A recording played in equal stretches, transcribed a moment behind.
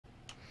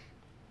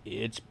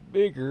It's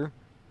bigger.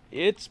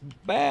 It's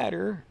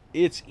badder.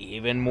 It's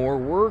even more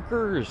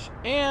workers.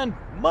 And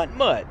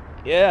MuttMutt.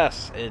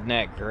 Yes, isn't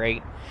that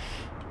great?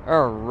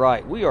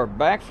 Alright, we are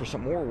back for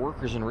some more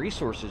workers and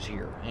resources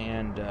here.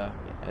 And,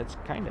 it's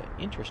kind of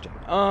interesting.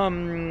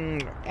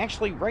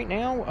 Actually, right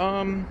now,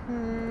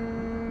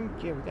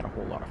 yeah, we got a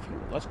whole lot of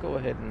fuel. Let's go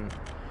ahead and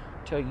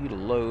tell you to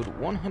load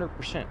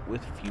 100%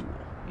 with fuel.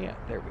 Yeah,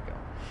 there we go.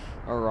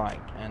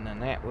 Alright, and then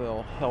that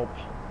will help,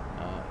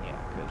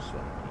 yeah, because,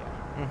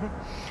 yeah.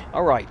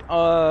 Alright,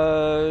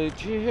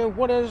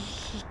 what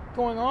is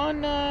going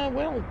on?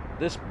 Well,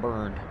 this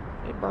burned.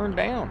 It burned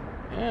down.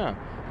 Yeah.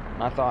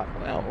 And I thought,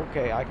 well,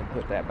 okay, I can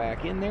put that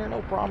back in there,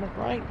 no problem,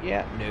 right?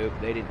 Yeah, nope,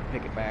 they didn't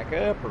pick it back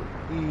up or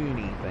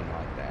anything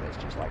like that. It's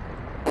just like,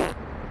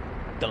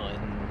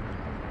 done.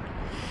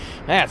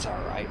 That's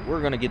alright. We're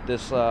going to get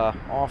this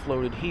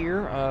offloaded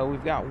here.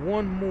 We've got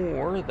one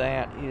more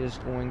that is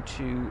going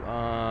to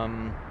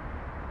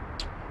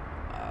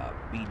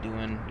be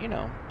doing, you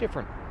know,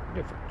 different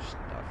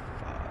stuff.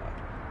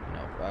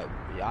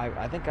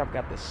 I think I've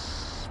got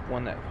this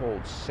one that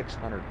holds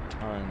 600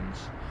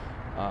 tons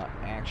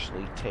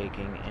actually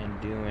taking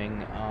and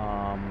doing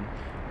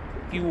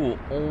fuel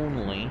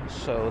only,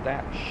 so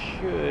that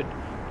should,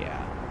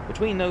 yeah,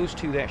 between those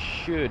two, that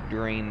should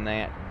drain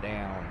that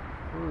down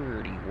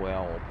pretty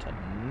well to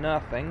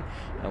nothing.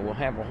 We'll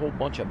have a whole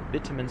bunch of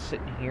bitumen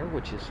sitting here,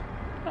 which is,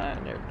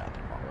 there's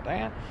nothing wrong with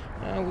that.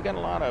 We got a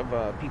lot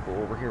of people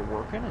over here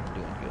working and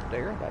doing good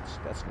there.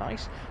 That's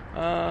nice.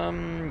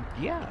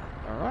 Yeah,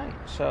 all right.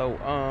 So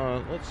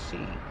let's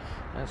see.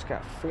 That's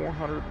got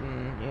 400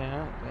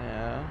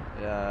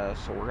 and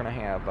so we're gonna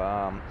have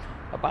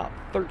about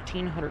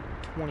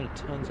 1,320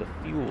 tons of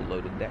fuel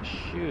loaded. That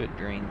should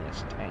drain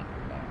this tank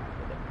down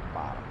to the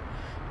bottom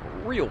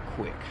real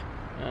quick.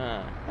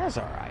 That's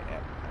all right.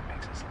 That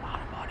makes us a lot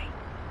of money.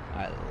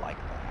 I like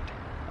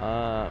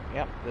that.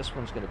 Yep, this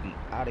one's gonna be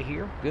out of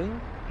here. Good.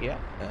 Yep.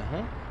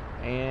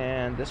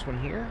 And this one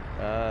here.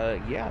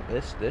 Yeah,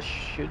 this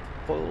should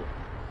fill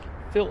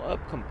up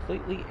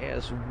completely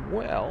as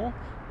well.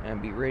 And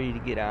be ready to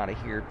get out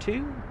of here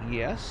too.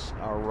 Yes,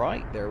 all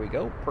right, there we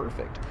go,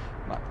 perfect.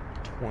 About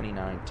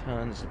 29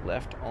 tons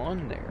left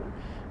on there,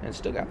 and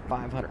still got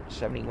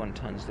 571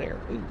 tons there.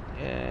 Ooh,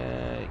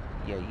 yeah,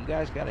 you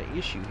guys got an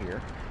issue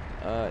here.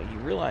 You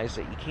realize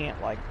that you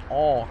can't like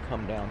all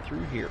come down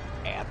through here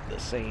at the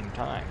same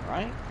time,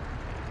 right?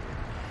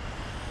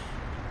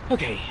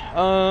 Okay,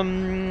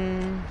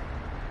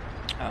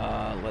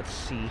 let's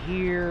see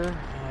here.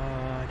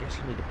 I guess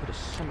I need to put a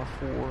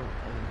semaphore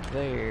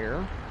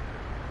there.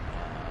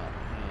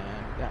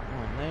 Got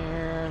one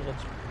there.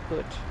 Let's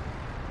put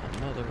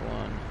another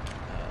one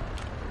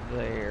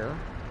there.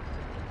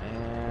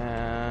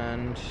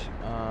 And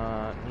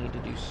need to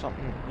do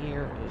something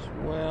here as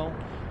well.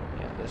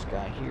 Yeah, this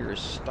guy here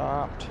is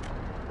stopped.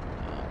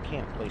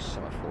 Can't place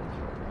semaphore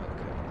here.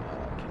 Okay.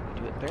 Can we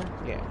do it there?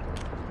 Yeah.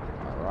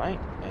 All right.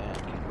 And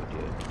can we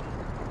do it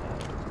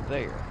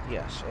there?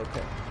 Yes.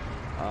 Okay.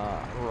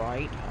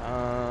 Right.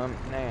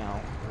 Now,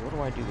 what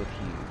do I do with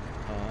you?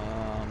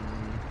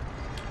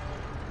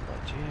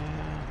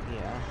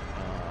 Yeah,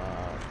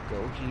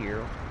 go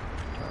here,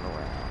 turn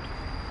around.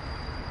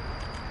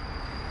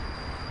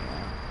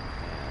 Yeah,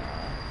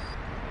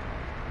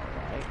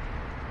 alright.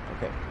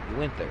 Okay, you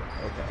went there,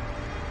 okay.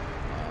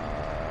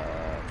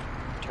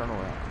 Turn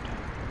around.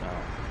 No,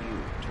 you,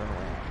 turn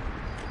around.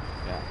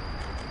 Yeah.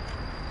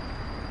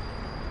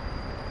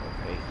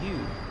 Okay, you,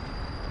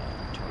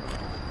 turn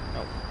around.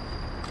 Nope.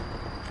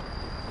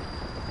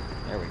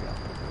 There we go.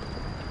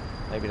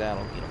 Maybe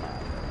that'll get him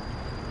out of there.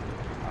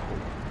 I hope.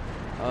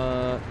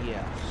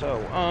 Yeah, so,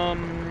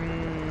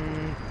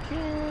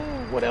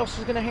 what else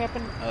is gonna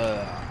happen?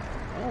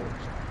 I'm gonna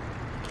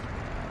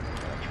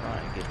try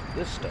and get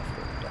this stuff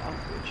worked out,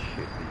 which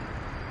should be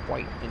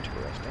quite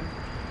interesting.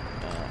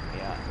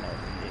 Yeah, no,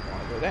 you didn't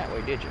want to go that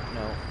way, did you?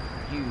 No,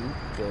 you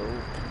go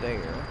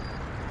there,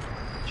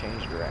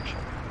 change direction.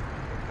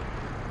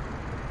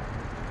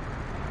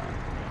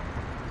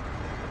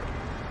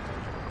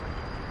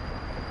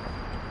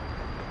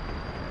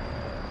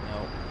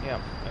 No,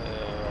 yeah,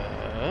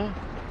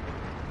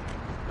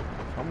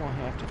 I'm going to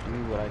have to do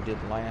what I did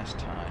last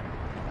time.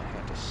 I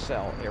had to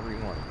sell every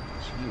one of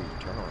these. You,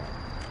 turn around.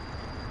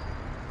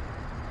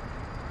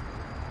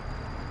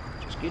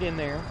 Just get in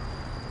there.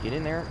 Get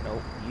in there.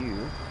 Nope,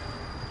 you,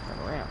 turn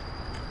around.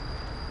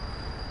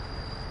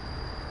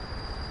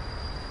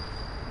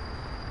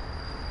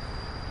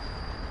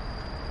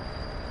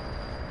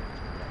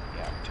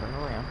 Yeah, turn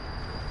around.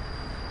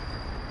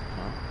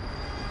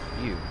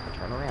 You,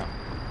 turn around.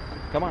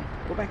 Come on,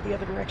 go back the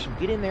other direction.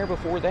 Get in there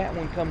before that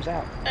one comes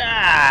out.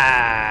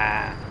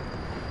 Ah!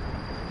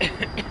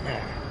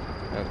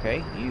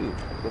 Okay, you,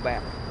 go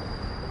back.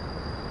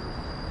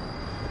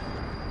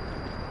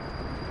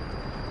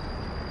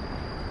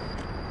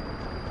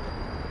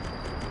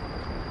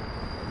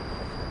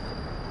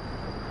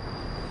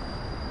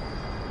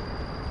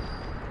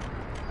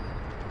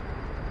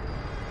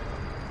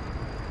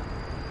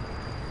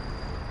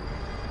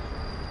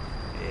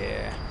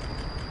 Yeah.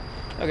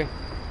 Okay.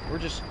 we're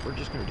just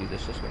gonna do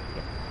this way.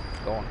 Yep,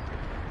 gone.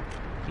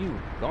 You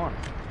gone.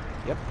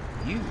 Yep,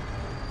 you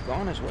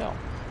gone as well.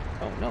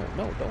 Oh no,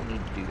 don't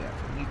need to do that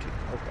for you two.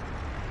 Okay.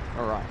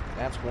 All right,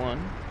 that's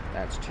one.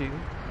 That's two.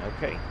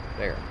 Okay,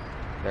 there.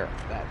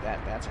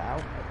 That's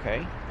out.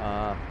 Okay.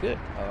 Good.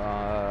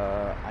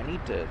 I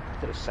need to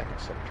put a second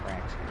set of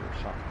tracks here or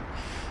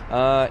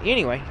something.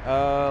 Anyway,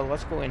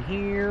 let's go in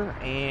here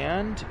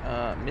and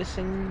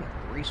missing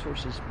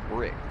resources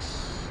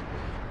bricks.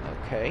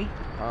 Okay.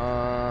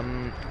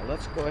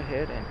 Let's go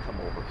ahead and come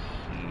over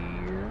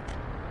here.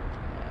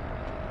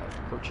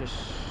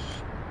 Purchase.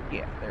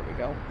 Yeah, there we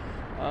go.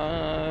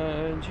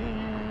 Yeah,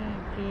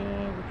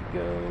 we could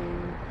go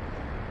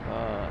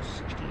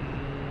 60,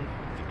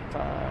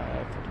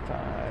 55,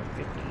 55,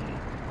 50.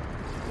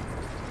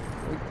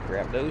 We can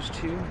grab those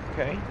two.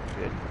 Okay,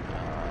 good.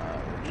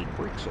 We need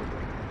bricks over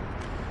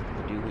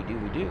here. We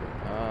do.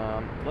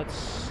 Let's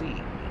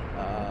see.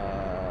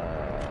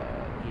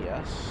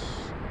 Yes.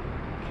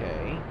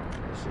 Okay.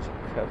 This is a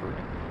covered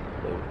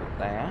load with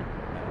that.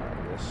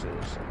 This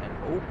is an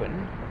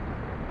open.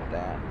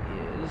 That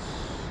is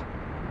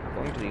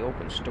going to the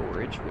open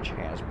storage, which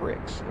has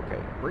bricks. Okay,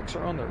 bricks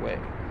are on their way.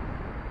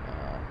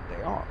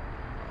 They are.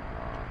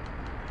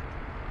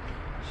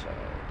 So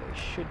they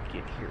should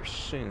get here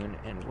soon,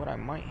 and what I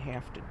might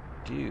have to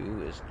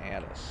do is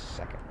add a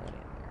second one in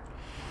there.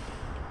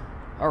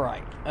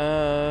 Alright,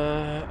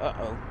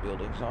 uh-oh,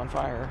 building's on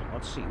fire.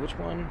 Let's see, which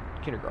one?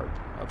 Kindergarten.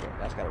 Okay,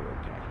 that's got a road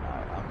connection.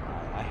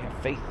 I have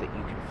faith that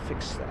you can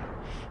fix that.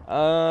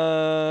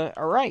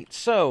 Alright,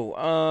 so,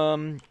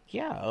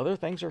 yeah, other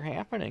things are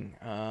happening.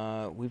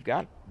 We've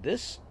got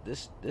this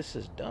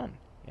is done,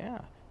 yeah.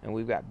 And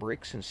we've got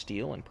bricks and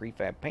steel and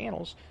prefab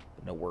panels,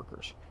 but no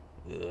workers.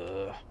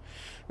 Ugh.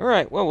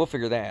 Alright, well, we'll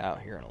figure that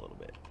out here in a little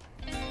bit.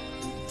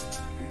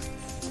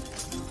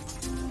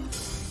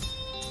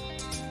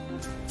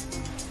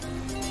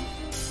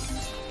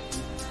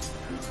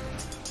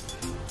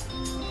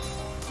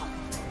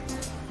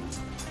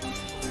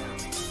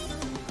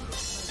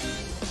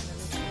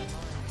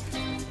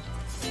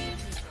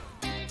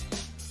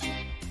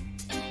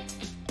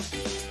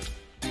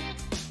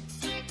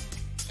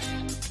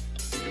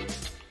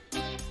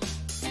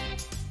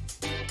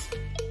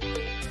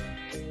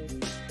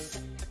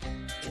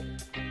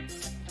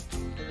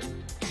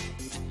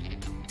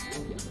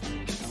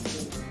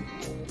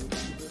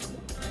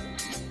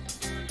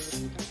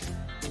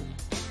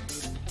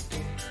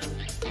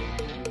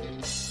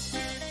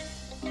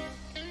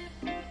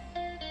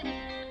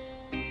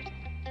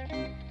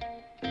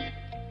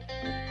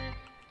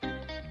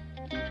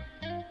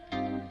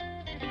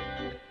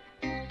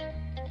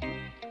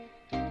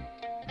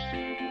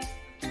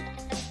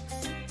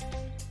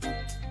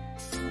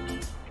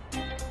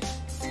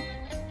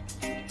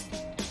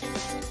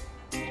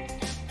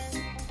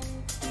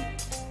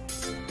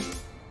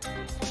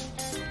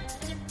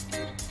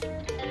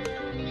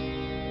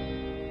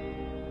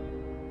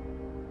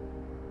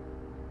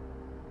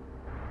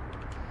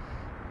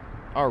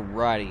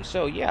 Alrighty,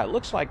 so yeah, it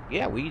looks like,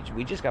 yeah, we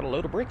just got a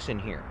load of bricks in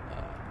here.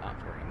 Not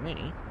very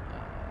many.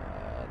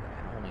 That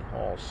only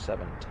hauls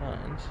 7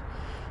 tons.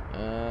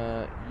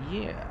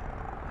 Yeah.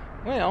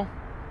 Well,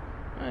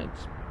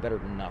 it's better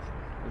than nothing.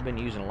 We've been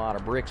using a lot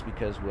of bricks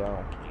because,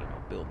 well, you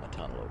know, building a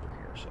tunnel over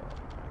here, so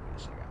I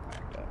guess I got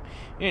backed up.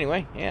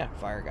 Anyway, yeah,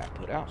 fire got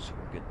put out, so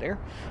we're good there.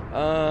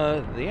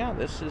 Yeah,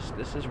 this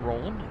is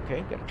rolling.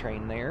 Okay, got a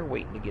train there,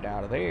 waiting to get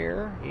out of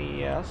there.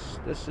 Yes,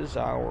 this is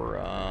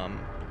our,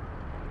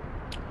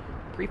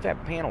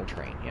 prefab panel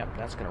train. Yep,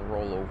 that's going to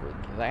roll over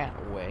that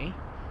way.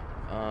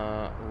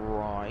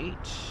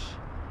 Right.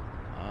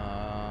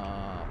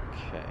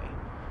 Okay.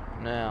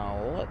 Now,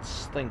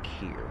 let's think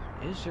here.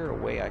 Is there a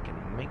way I can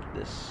make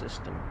this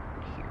system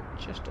here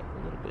just a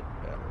little bit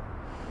better?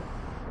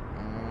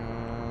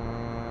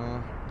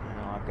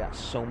 Now, I've got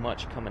so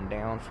much coming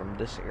down from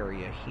this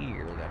area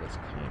here that it's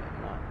kind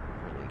of not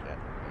really that...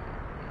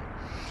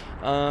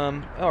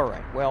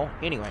 Alright, well,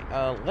 anyway,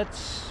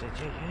 let's do...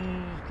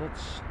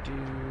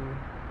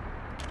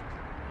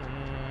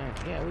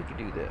 yeah, we could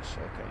do this.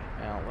 Okay,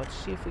 now let's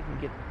see if we can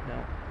get...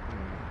 No,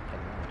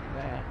 doesn't want to do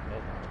that,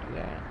 doesn't want to do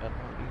that, doesn't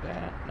want to do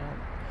that, no.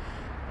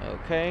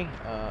 Okay,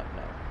 no,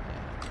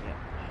 yeah.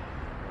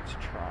 Let's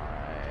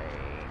try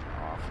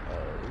off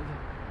of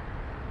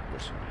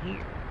this one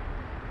here.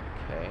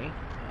 Okay,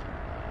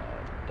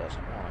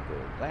 doesn't want to go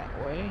that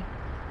way.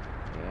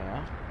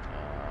 Yeah.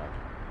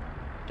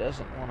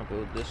 Doesn't want to go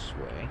this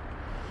way.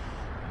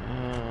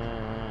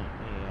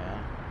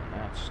 Yeah,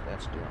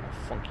 that's doing a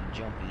funky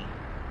jumpy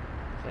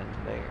thing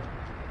there.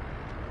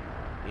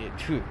 Yeah,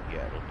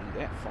 it'll do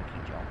that funky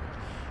jump.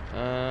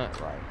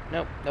 Right.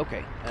 Nope.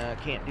 Okay.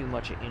 Can't do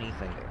much of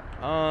anything there.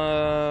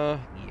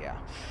 Yeah.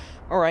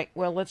 All right.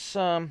 Well, let's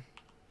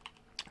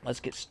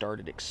get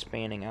started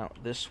expanding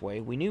out this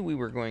way. We knew we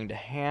were going to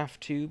have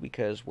to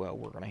because, well,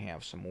 we're going to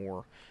have some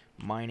more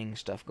mining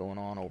stuff going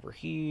on over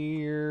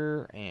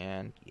here,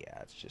 and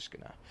yeah, it's just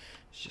gonna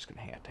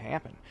have to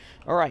happen.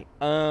 All right.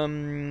 What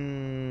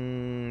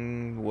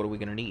are we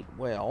gonna need?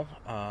 Well,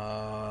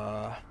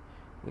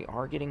 We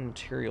are getting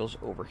materials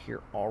over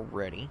here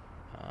already,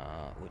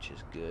 which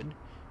is good.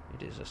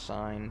 It is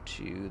assigned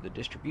to the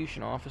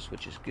distribution office,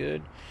 which is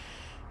good.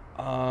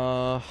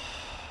 Let's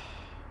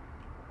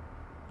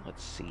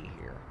see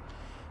here.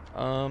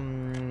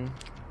 I'm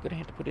gonna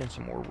have to put in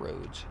some more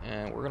roads,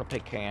 and we're gonna pay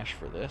cash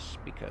for this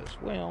because,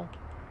 well,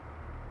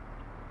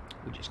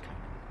 we just kind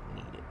of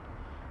need it.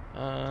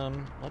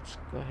 Let's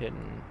go ahead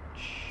and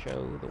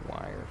show the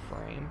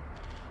wireframe.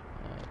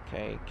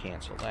 Okay,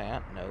 cancel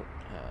that. Nope.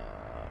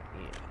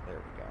 Yeah, there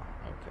we go.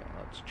 Okay,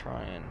 let's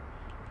try and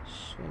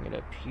swing it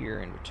up here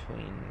in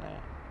between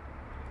that.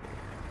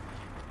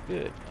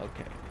 Good.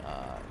 Okay.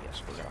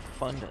 Yes, we're gonna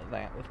fund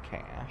that with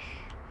cash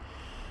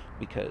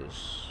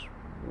because,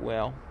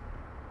 well,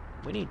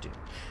 we need to.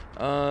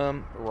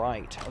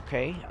 Right.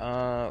 Okay.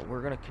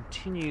 We're gonna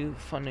continue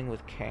funding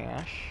with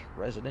cash.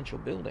 Residential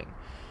building,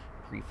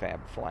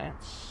 prefab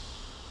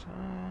flats.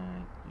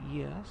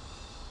 Yes.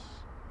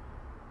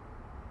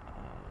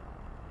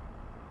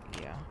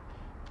 Yeah.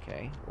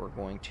 Okay. We're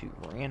going to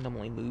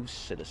randomly move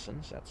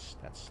citizens. That's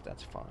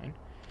fine.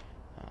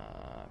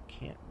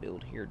 Can't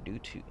build here due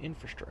to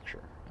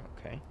infrastructure.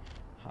 Okay.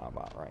 How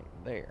about right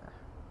there?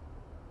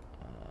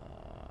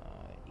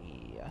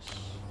 Yes.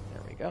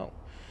 There we go.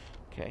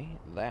 Okay,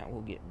 that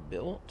will get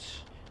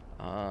built.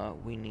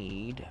 We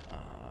need,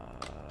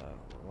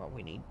 well,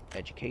 we need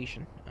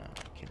education,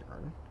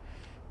 kindergarten.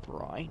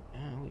 Right,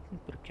 we can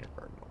put a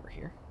kindergarten over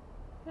here.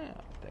 Yeah,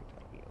 I think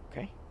that'll be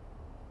okay.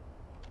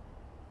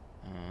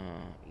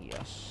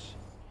 Yes.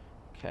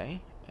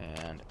 Okay,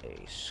 and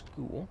a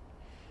school.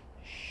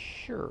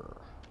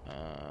 Sure.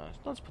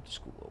 Let's put the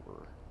school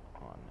over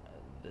on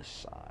this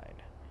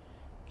side.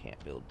 Can't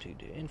build due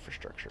to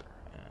infrastructure.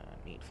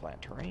 Need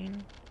flat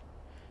terrain.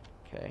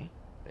 Okay,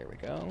 there we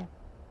go.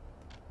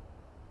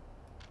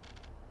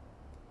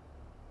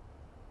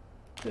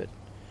 Good.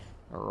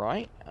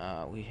 Alright,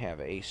 we have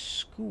a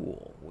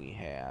school. We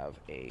have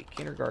a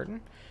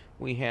kindergarten.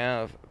 We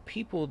have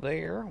people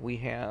there. We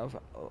have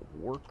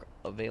work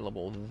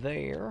available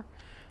there.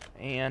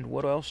 And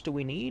what else do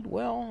we need?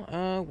 Well,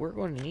 we're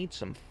going to need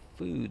some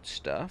food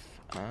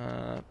stuff.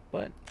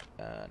 But,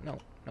 no.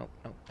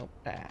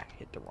 Ah,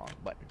 hit the wrong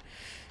button.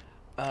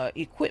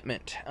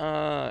 Equipment.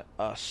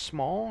 A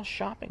small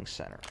shopping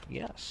center.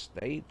 Yes,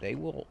 they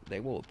will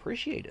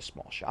appreciate a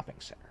small shopping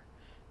center.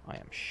 I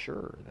am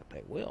sure that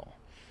they will.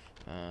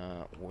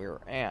 Where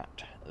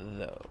at,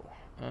 though?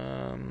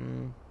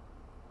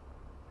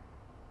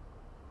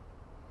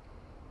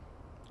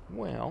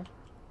 Well,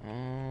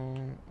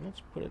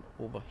 let's put it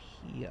over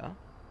here.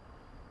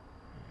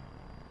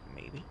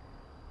 Maybe.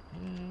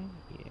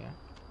 Yeah.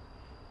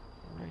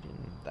 Right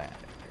in that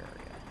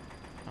area.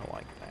 I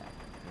like that.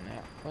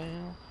 Now,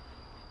 well,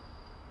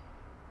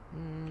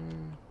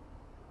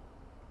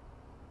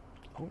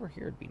 over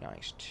here would be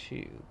nice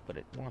too, but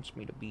it wants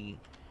me to be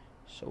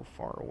so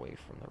far away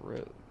from the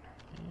road.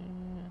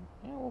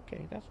 Oh,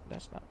 okay,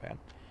 that's not bad.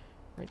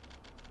 Right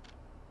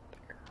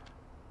there.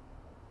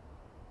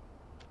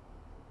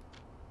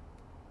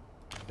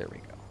 There we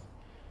go.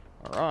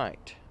 All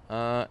right,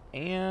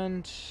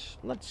 and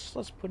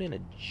let's put in a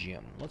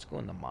gym. Let's go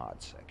in the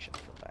mod section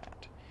for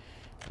that.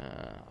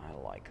 I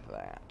like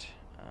that.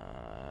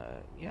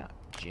 Yeah,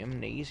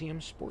 gymnasium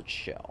sports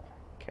shell.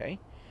 Okay.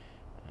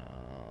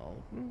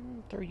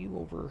 Throw you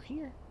over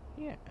here.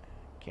 Yeah,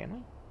 can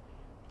we?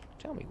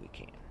 Tell me we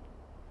can.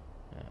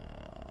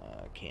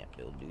 Can't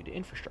build due to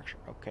infrastructure.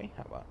 Okay,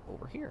 how about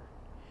over here?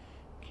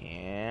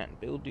 Can't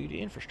build due to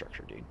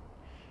infrastructure, dude.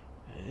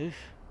 Oof.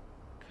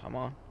 Come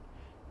on.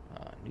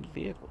 New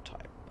vehicle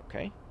type.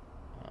 Okay.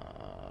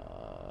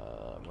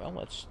 Well,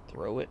 let's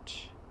throw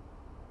it.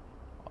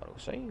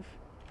 Autosave.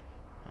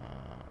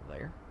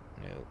 There.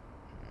 Nope.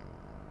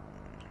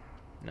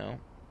 No.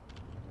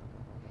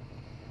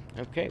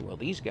 Okay, well,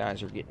 these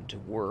guys are getting to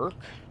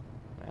work.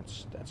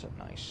 That's a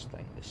nice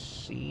thing to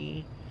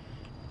see.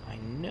 I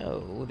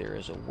know there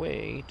is a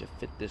way to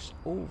fit this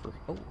over.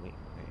 Oh, wait.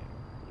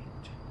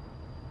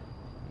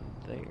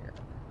 There.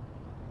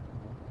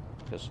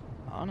 Because,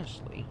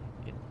 honestly,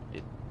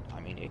 I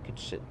mean, it could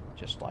sit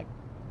just like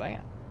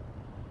that.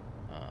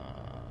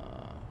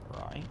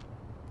 Right.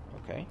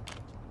 Okay.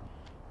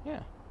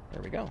 Yeah,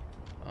 there we go.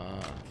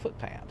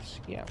 Footpaths.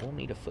 Yeah, we'll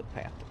need a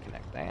footpath to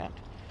connect that.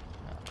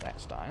 That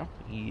style.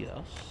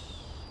 Yes.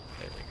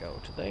 There we go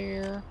to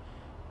there.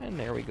 And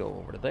there we go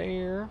over to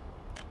there.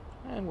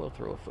 And we'll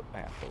throw a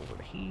footpath over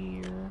to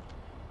here.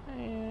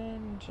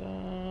 And,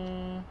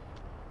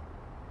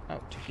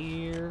 out to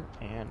here.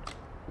 And,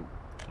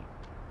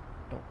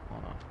 don't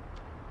wanna...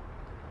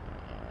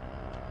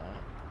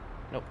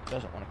 nope,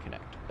 doesn't want to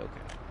connect.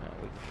 Okay.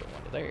 We can throw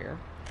one to there.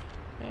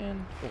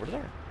 And over to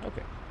there.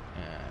 Okay.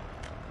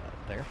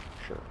 There.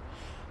 Sure.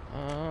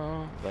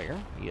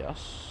 There.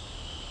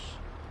 Yes.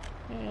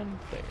 And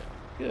there.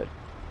 Good.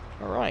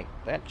 Alright.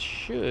 That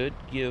should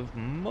give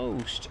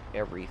most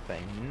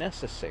everything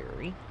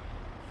necessary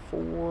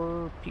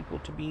for people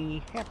to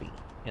be happy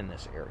in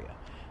this area.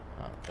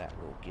 That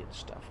will get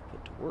stuff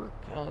put to work.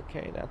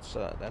 Okay, that's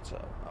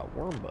a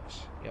worm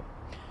bus. Yep.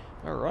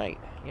 Alright,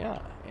 yeah.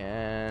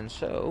 And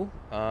so,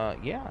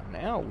 yeah,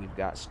 now we've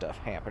got stuff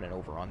happening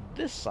over on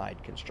this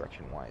side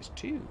construction-wise,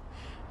 too.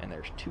 And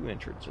there's 2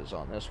 entrances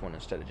on this one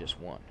instead of just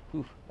 1.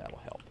 Whew, that'll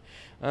help.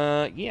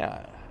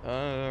 Yeah,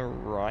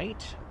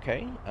 right,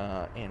 okay.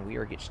 And we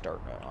are getting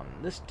started on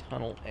this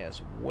tunnel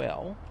as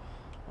well,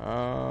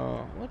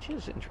 which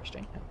is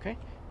interesting. Okay,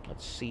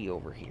 let's see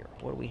over here.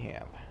 What do we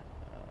have?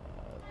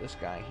 This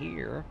guy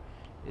here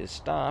is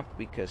stopped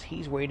because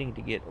he's waiting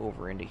to get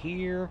over into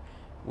here,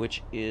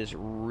 which is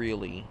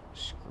really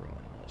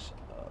screwing this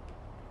up.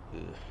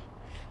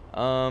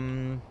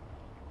 Ugh.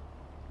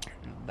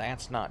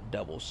 That's not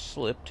double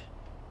slipped.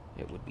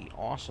 It would be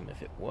awesome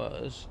if it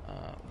was.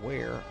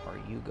 Where are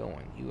you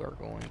going? You are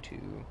going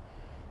to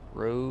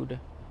road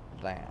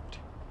that,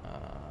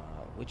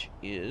 which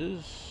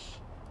is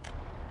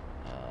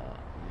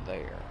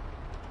there.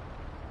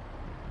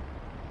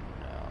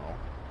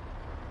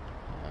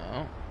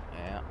 No.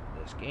 Yeah,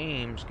 this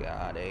game's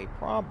got a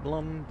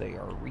problem. They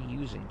are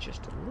reusing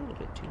just a little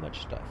bit too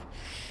much stuff.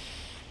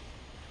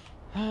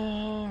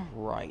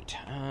 Right.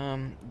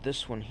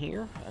 This one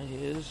here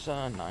is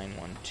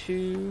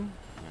 912,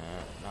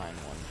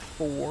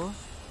 914.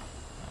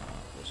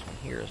 This one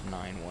here is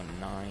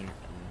 919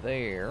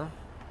 there.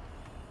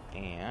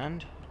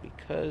 And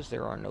because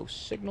there are no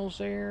signals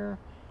there,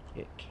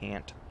 it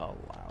can't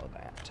allow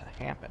that to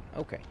happen.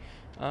 Okay.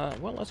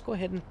 Well, let's go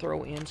ahead and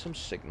throw in some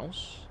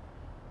signals.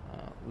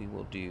 We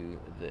will do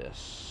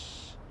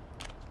this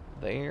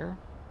there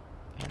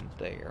and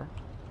there.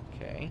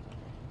 Okay.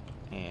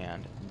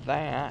 And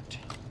that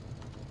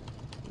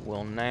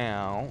will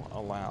now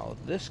allow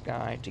this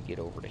guy to get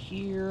over to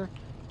here,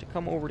 to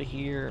come over to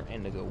here,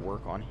 and to go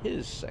work on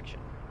his section.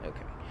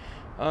 Okay.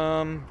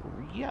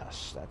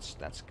 Yes,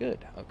 that's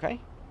good. Okay.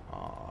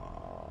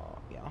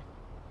 Yeah.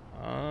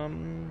 All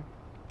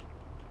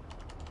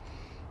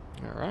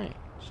right.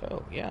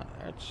 So yeah,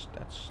 that's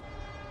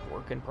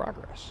work in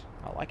progress.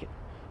 I like it.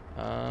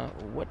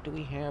 What do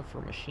we have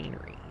for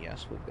machinery?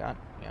 Yes, we've got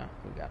a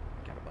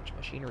bunch of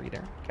machinery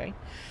there. Okay.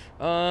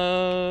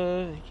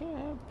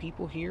 Yeah,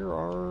 people here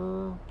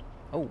are...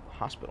 Oh,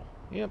 hospital.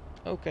 Yep,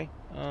 okay.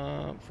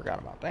 Forgot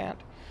about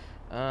that.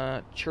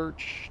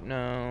 Church,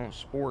 no.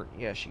 Sport,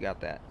 yes, you got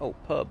that. Oh,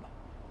 pub.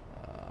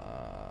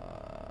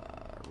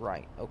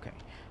 Right, okay.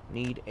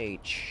 Need a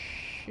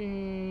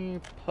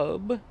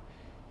pub.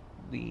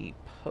 The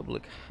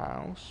public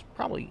house.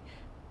 Probably,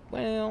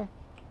 well...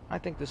 I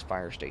think this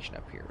fire station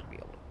up here would be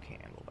able to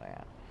handle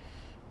that.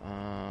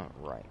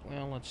 Right,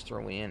 well, let's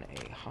throw in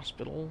a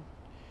hospital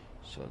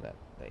so that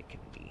they can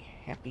be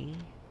happy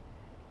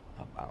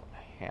about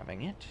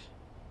having it.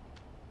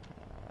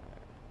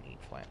 Need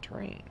flat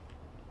terrain.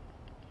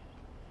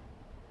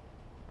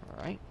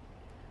 Alright.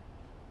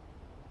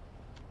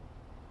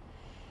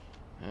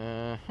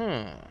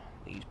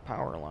 These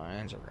power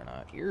lines are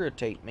gonna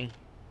irritate me.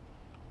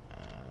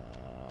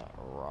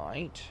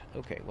 Right.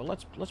 Okay. Well,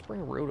 let's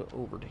bring a road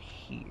over to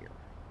here.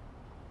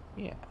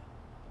 Yeah.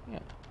 Yeah.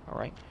 All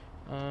right.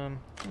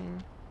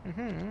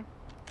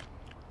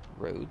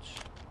 Roads.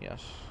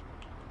 Yes.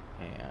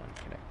 And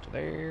connect to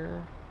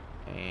there.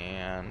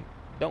 And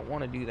don't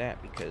want to do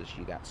that because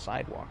you got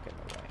sidewalk in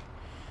the way.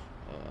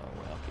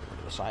 Well, get rid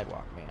of the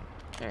sidewalk, man.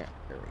 There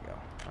we go.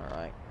 All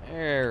right.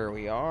 There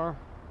we are.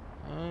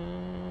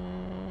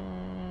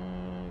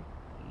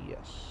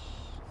 Yes.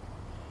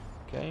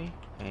 Okay.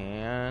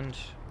 And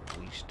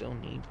we still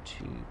need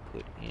to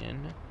put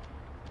in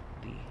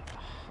the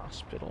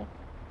hospital.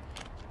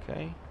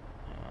 Okay,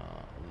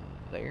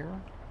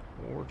 there,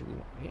 or do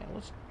we? Yeah,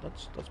 let's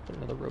put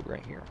another road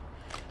right here,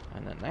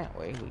 and then that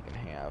way we can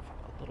have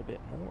a little bit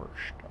more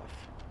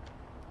stuff.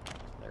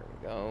 There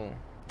we go.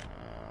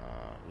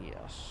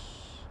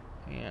 Yes,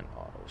 and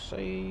auto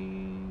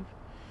save.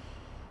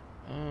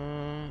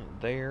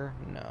 There,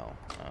 no.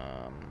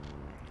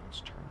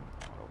 Let's turn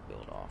auto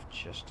build off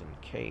just in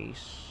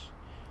case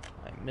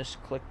I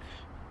misclick.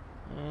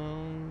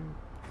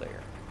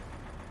 There.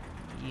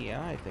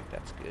 Yeah, I think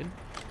that's good.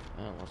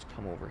 Let's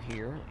come over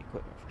here.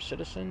 Equipment for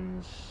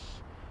citizens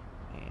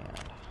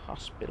and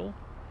hospital.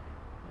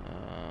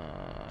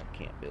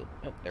 Can't build.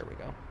 Oh, there we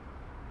go.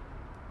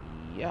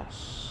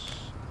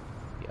 Yes.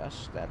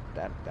 Yes, that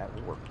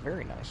will work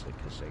very nicely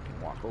because they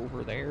can walk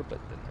over there, but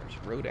then there's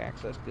road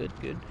access. Good,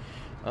 good.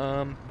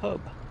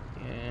 Pub.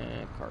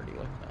 Yeah, car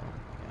dealer. No.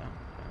 Yeah.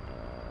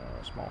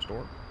 Small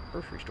store.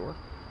 Grocery store.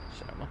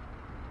 Cinema.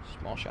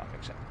 Small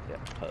shopping center. Yeah,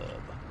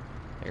 pub.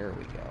 There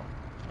we go.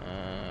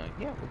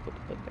 Yeah, we'll put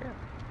the pub there.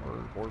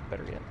 Or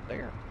better yet,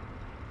 there.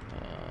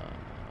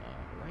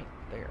 Right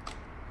there.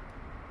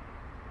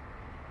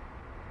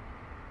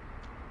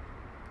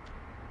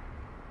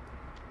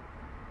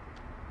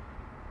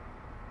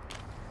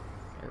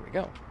 There we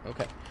go.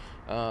 Okay.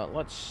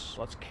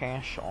 Let's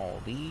cache all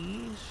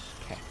these.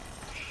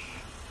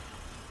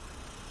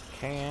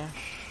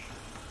 Cache.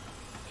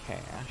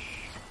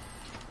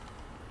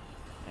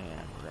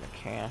 And we're going to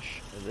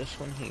cache this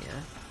one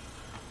here.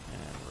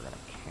 And we're going to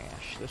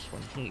cache this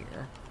one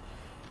here.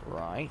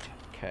 Right.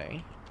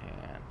 Okay.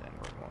 And then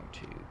we're going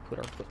to put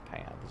our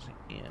footpaths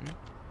in.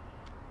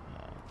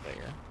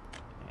 there,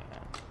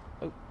 and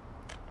oh,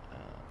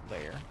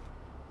 there,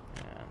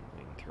 and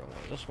we can throw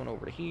this one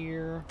over to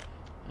here,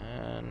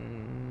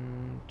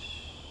 and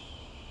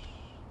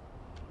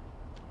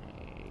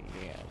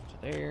yeah,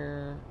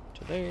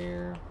 to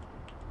there,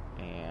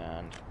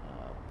 and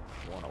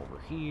one over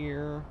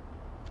here.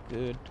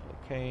 Good.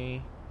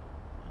 Okay.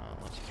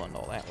 Let's fund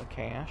all that with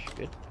cash.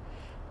 Good.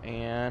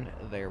 And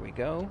there we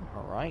go.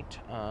 All right.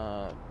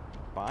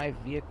 Buy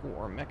vehicle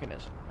or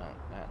mechanism. No,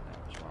 that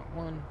was the wrong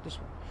one. This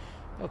one.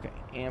 Okay.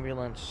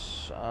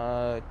 Ambulance.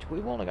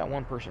 We've only got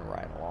one person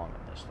riding along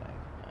in this thing.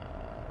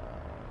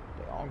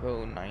 They all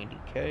go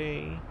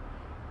 90K.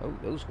 Oh,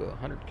 those go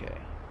 100K.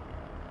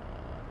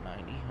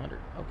 90, 100.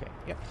 Okay.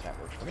 Yep, that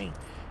works for me.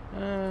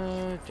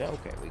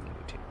 Okay, we can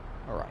do two.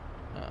 All right.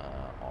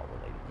 All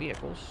related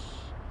vehicles.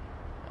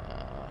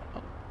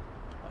 Oh,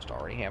 must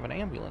already have an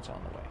ambulance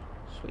on the way.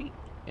 Sweet.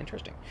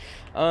 Interesting.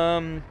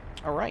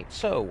 Alright,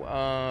 so,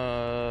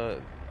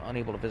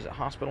 unable to visit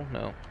hospital?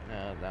 No,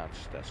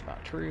 that's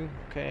not true.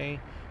 Okay.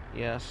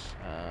 Yes.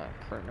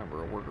 Current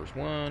number of workers,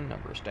 1.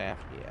 Number of staff,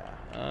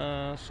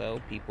 yeah. So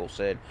people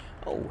said,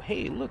 oh,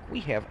 hey, look,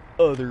 we have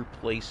other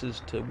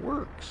places to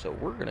work, so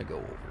we're gonna go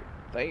over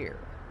there.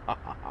 Ha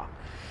ha ha.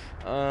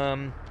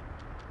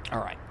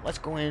 Alright, let's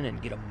go in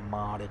and get a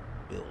modded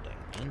building.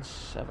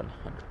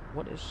 N700.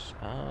 What is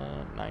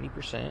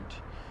 90%?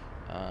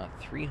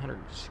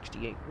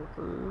 368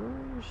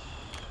 workers.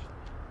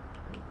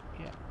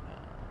 Yeah,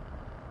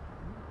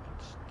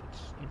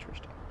 it's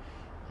interesting.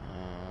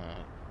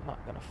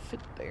 Not gonna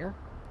fit there.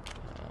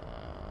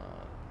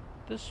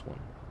 This one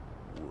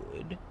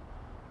would.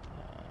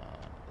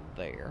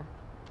 There.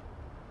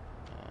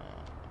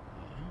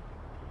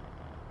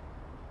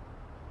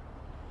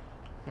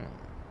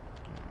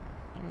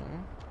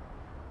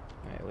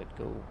 It would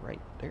go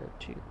right there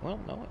too. Well,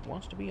 no, it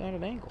wants to be at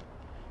an angle.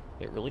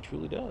 It really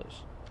truly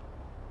does.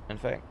 In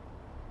fact,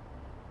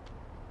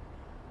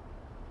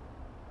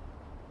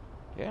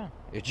 yeah,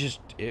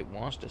 it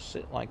wants to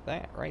sit like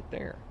that right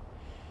there.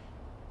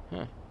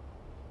 Huh.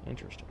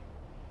 Interesting.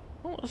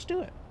 Well, let's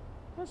do it.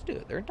 Let's do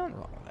it. There's nothing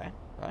wrong with that,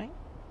 right?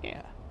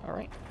 Yeah. All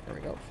right. There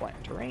we go.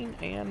 Flattened terrain,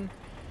 and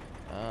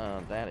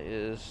that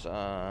is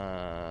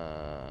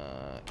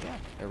yeah.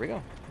 There we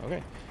go.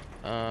 Okay.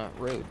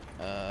 Road.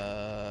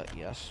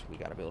 Yes, we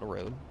got to build a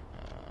road.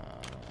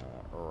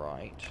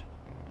 Right.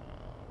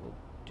 We'll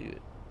do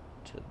it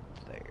to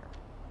there.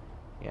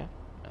 Yeah?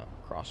 No,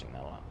 crossing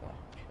that lot. Well,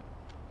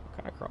 what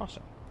kind of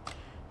crossing?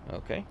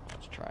 Okay,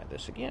 let's try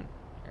this again.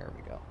 There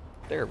we go.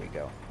 There we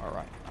go.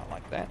 Alright, I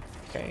like that.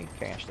 Okay,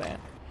 cache that.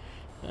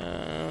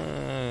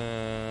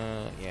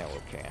 Yeah,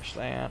 we'll cache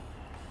that.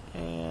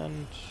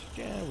 And,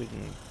 yeah, we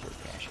can throw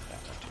cache at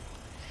that one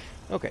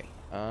too. Okay,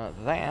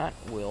 that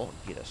will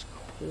get us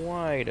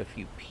quite a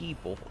few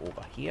people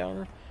over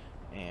here.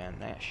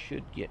 And that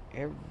should get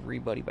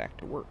everybody back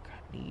to work.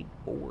 Need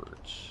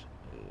boards.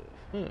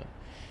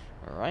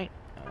 Alright.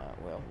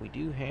 Well, we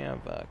do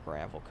have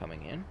gravel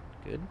coming in.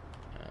 Good.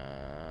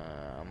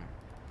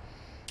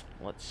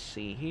 Let's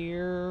see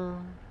here.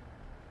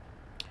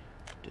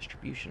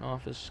 Distribution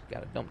office.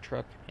 Got a dump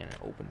truck and an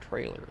open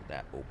trailer.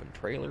 That open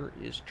trailer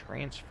is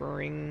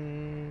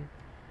transferring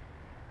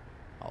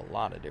a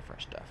lot of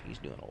different stuff. He's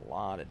doing a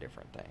lot of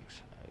different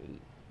things. Ooh,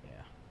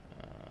 yeah.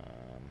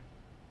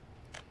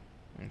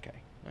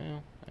 Okay.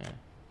 Well,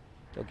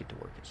 they'll get to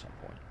work at some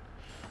point.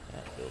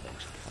 That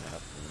building's coming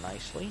up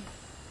nicely.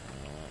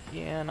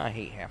 Yeah, and I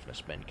hate having to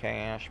spend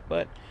cash,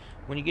 but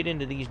when you get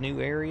into these new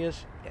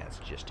areas, that's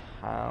just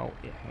how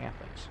it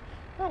happens.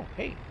 Oh,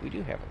 hey, we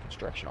do have a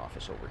construction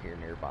office over here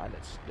nearby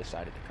that's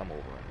decided to come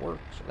over and work,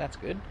 so that's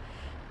good.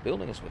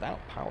 Building is without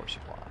power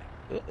supply.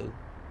 Uh-oh.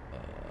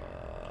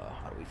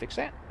 How do we fix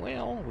that?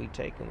 Well, we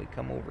take and we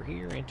come over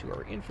here into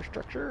our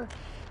infrastructure,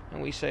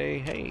 and we say,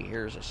 hey,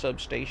 here's a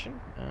substation.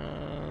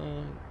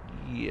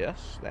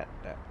 Yes, that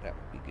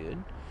would be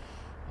good.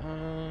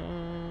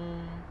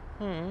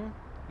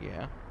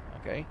 Yeah,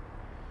 okay.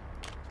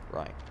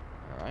 Right,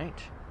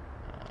 alright.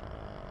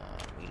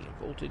 Medium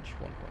voltage,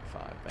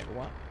 1.5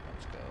 megawatt.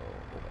 Let's go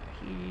over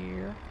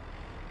here.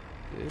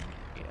 Good,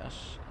 yes.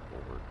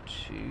 Over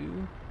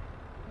to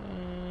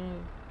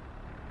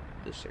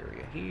this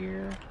area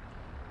here.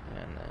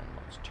 And then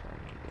let's turn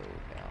you go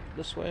down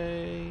this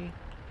way.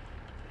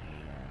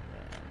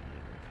 And then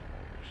you can come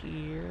over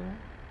here.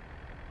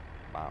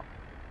 About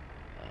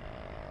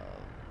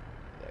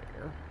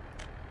there.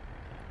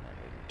 And then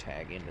we can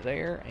tag into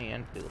there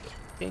and build it.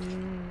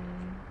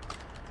 Ding.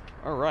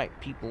 Alright,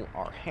 people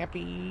are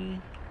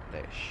happy.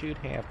 They should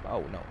have...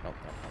 Oh, no.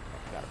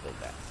 Gotta build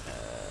that.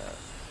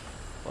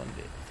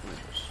 Funded.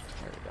 Oops.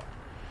 There we go.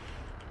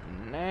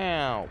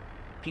 Now,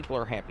 people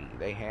are happy.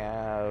 They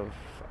have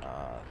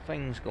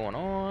things going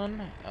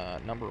on.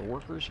 Number of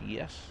workers,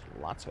 yes.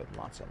 Lots and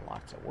lots of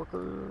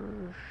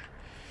workers.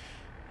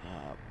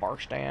 Bar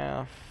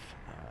staff.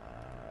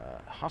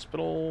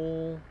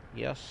 Hospital,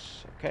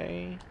 yes.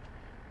 Okay.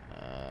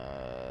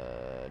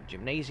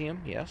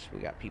 Gymnasium, yes. We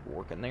got people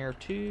working there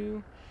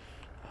too.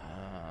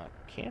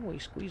 Can we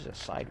squeeze a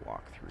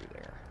sidewalk through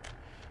there?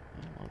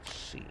 Let's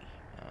see.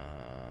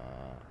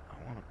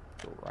 I want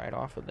to go right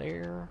off of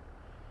there.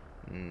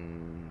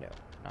 No,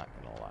 not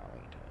going to allow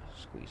me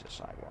to squeeze a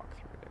sidewalk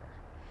through there.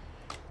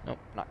 Nope,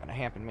 not going to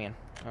happen, man.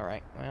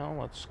 Alright, well,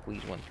 let's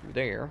squeeze one through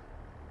there.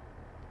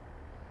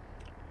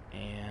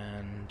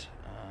 And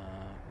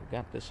we've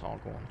got this all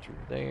going through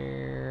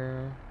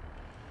there.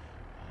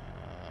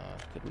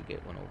 Could we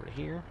get one over to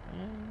here?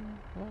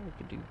 Well, we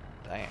could do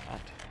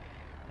that.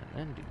 And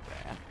then do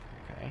that.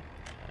 Okay.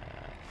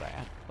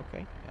 That.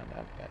 Okay.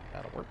 Yeah,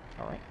 that'll work.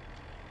 Alright.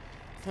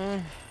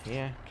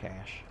 Yeah,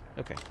 cash.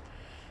 Okay.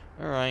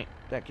 Alright.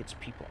 That gets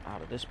people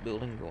out of this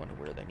building, going to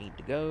where they need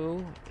to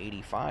go.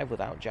 85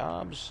 without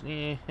jobs.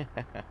 I'm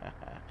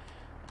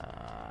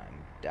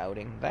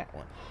doubting that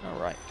one.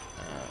 Alright.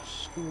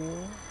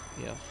 School.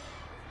 Yes.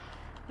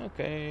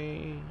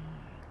 Okay.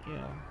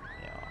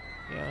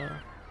 Yeah.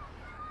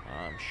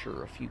 I'm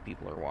sure a few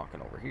people are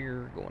walking over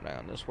here, going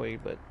down this way,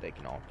 but they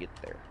can all get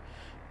there.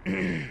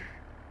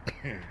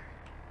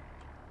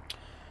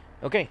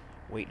 Okay,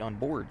 waiting on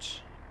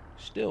boards.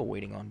 Still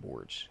waiting on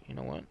boards. You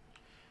know what?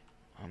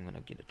 I'm going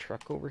to get a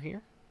truck over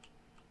here.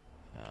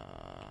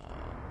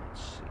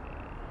 Let's see.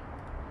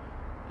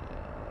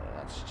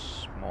 That's a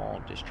small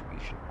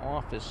distribution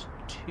office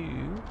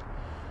 2.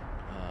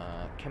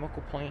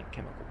 Chemical plant,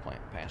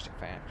 plastic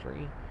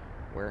factory,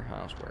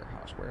 warehouse.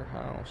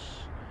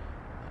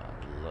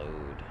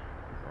 Load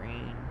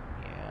grain,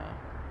 yeah.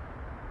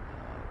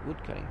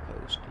 Wood cutting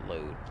post,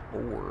 load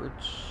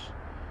boards,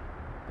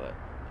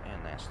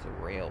 and that's the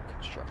rail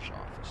construction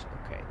office.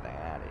 Okay,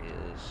 that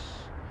is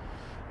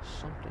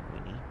something we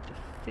need to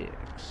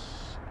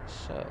fix.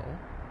 So,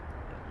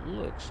 it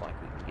looks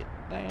like we can get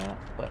that,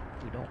 but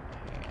we don't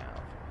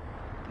have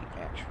the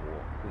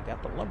actual, we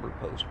got the lumber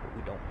post, but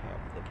we don't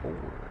have the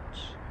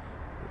boards,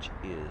 which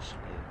is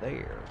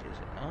there, is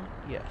it not?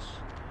 Yes.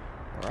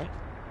 Alright,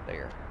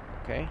 there.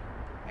 Okay.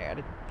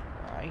 Added,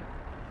 right?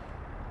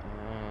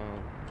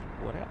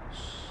 What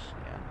else?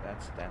 Yeah,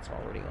 that's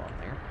already on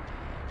there.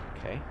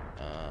 Okay.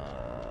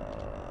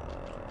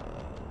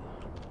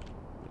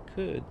 We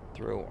could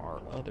throw our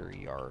other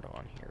yard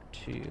on here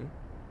too.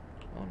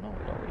 Oh no,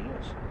 it already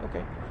is.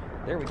 Okay,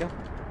 there we go.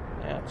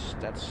 That's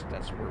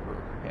where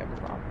we're having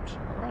problems.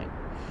 All right.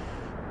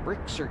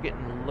 Bricks are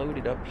getting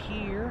loaded up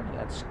here.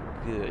 That's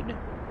good.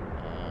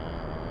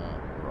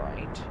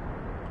 Right.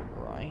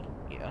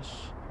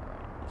 Yes.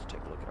 Let's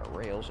take a look at our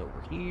rails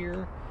over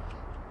here.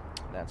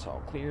 That's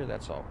all clear.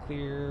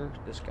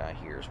 This guy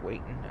here is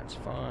waiting. That's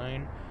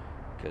fine,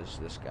 because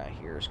this guy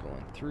here is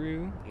going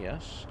through.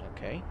 Yes,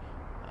 okay.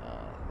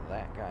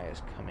 That guy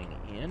is coming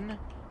in.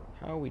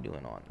 How are we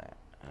doing on that?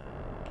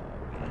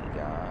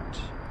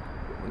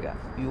 We got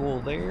fuel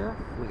there.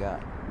 We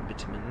got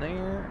bitumen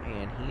there,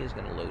 and he is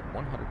going to load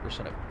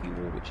 100% of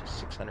fuel, which is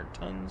 600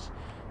 tons.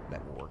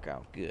 That will work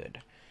out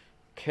good.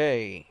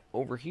 Okay,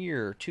 over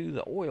here to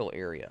the oil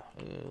area.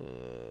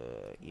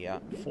 Yeah,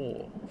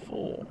 full.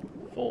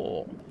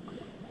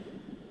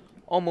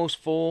 Almost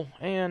full,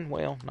 and,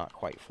 well, not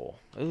quite full.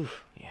 Ooh,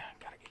 yeah,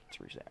 gotta get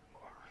through that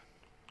more.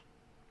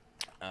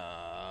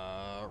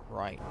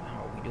 Right,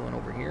 how are we doing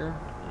over here?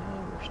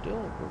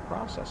 We're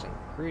processing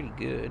pretty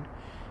good.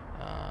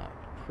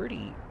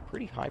 Pretty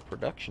high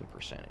production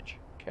percentage.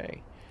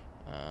 Okay.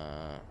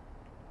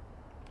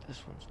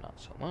 This one's not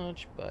so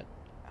much, but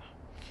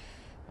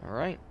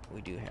alright,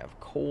 we do have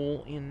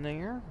coal in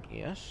there,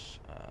 yes.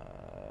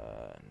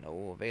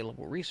 No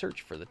available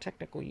research for the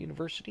technical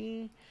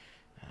university.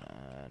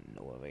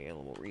 No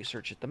available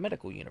research at the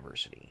medical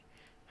university.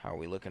 How are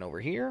we looking over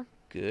here?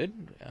 Good.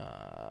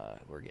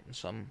 We're getting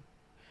some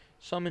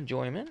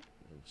enjoyment,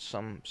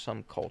 some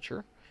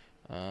culture.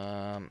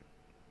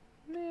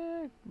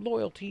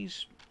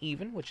 Loyalties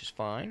even, which is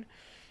fine.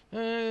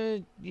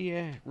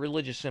 Yeah,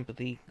 religious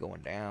sympathy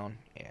going down.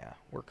 Yeah,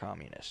 we're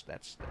communists.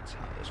 That's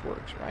how this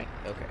works, right?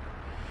 Okay.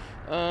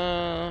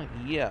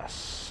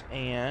 Yes,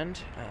 and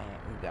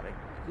we've got a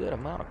good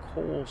amount of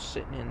coal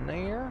sitting in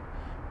there.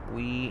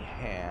 We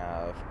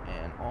have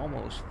an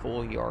almost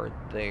full yard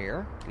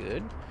there.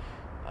 Good.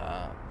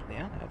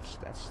 Yeah,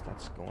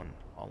 that's going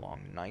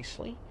along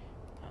nicely.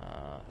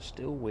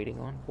 Still waiting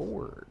on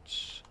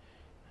boards.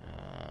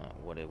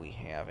 What do we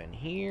have in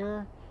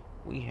here?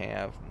 We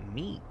have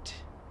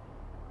meat.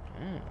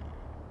 Oh,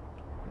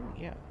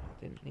 yeah, I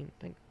didn't even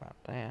think about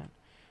that.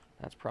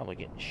 That's probably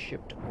getting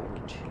shipped over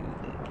to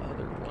the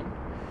other one.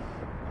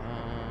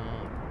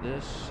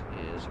 This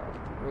is our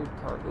road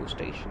cargo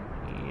station.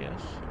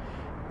 Yes.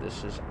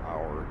 This is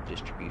our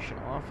distribution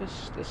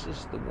office. This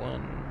is the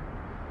one,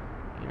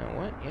 you know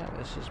what? Yeah,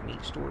 this is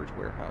meat storage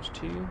warehouse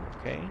 2.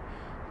 Okay.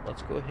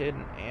 Let's go ahead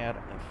and add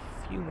a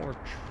few more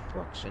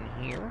trucks in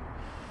here.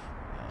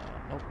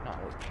 Nope,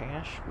 not with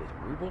cash, with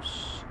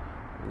rubles.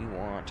 We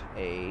want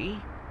a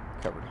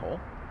covered hull.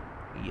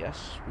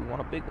 Yes, we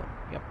want a big one.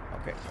 Yep,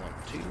 okay, 1,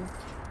 2.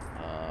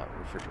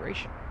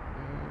 Refrigeration.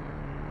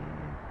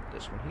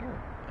 This one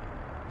here.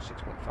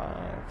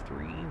 6.5,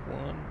 3,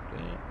 1,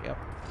 yep.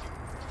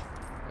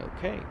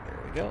 Okay, there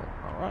we go.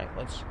 Alright,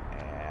 let's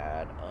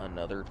add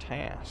another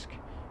task.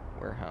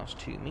 Warehouse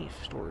 2 meat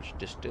storage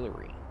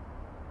distillery.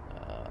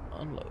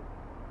 unload.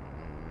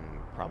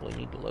 Probably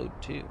need to load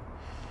too.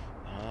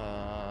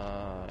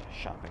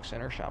 Shopping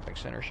center, shopping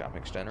center,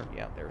 shopping center.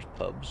 Yeah, there's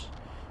pubs.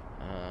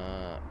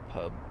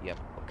 Pub, yep,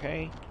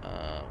 okay.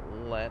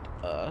 Let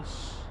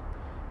us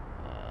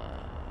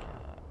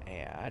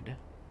add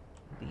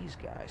these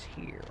guys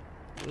here.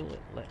 Will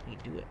it let me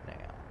do it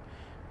now?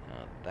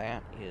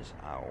 That is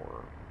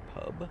our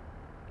pub.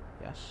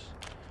 Yes.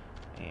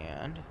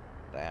 And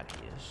that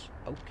is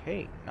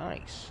okay,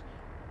 nice.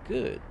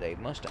 Good. They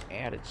must have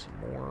added some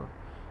more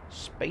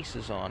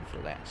spaces on for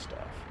that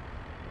stuff.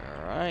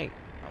 Alright.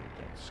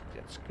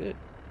 That's good.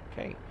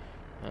 Okay.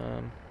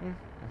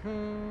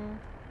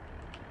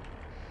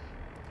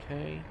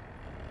 Okay.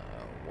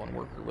 One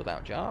worker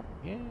without job.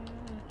 Yeah.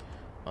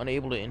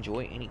 Unable to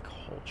enjoy any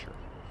culture.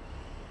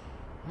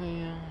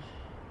 Well,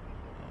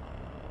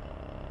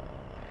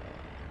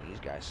 these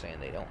guys saying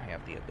they don't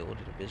have the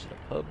ability to visit a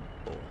pub.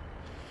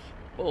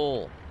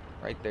 Bull.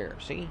 Right there.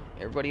 See?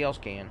 Everybody else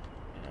can.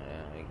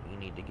 You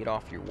need to get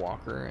off your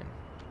walker and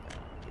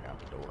get out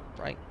the door.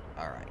 Right?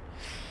 Alright.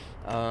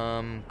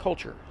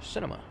 Culture.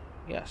 Cinema.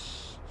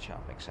 Yes.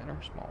 Shopping center.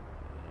 Small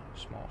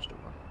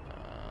store.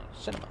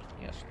 Cinema.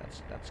 Yes,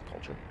 that's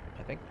culture,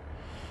 I think.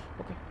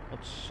 Okay.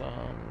 Let's,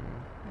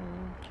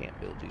 can't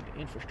build due to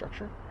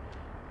infrastructure.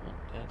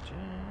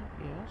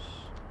 Yes.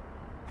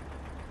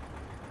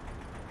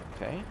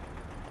 Okay.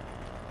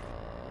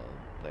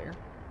 There.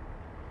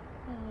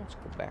 Let's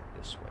go back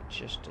this way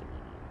just a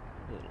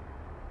little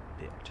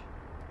bit.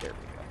 There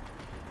we go.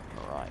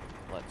 Alright,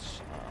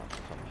 let's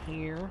come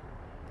here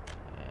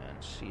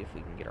and see if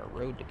we can get our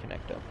road to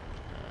connect up,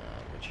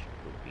 which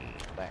would be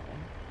that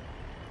one.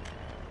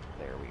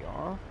 There we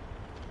are.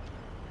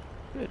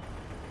 Good.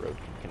 Road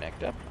can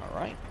connect up.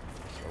 Alright.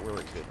 So we're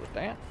good with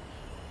that.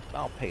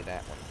 I'll pay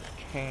that one with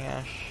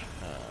cash.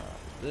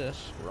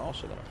 This, we're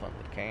also going to fund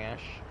with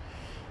cash.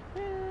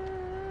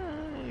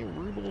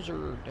 Rubles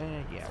are,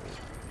 yeah, we'll use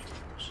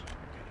rubles.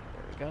 Okay,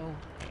 there we go.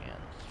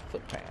 And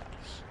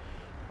footpaths.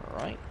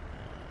 Alright.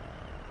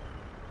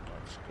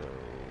 Let's go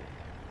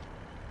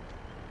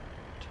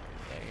to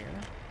there.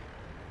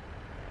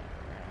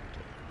 Around to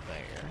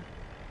there.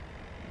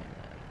 And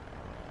then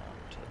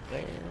around to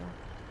there.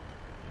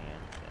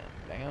 And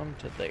then down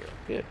to there.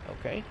 Good,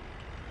 okay.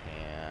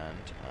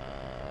 And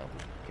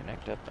we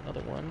connect up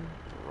another one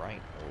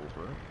right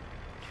over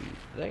to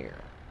there.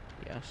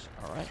 Yes,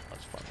 alright,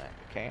 let's fund that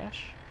to cash.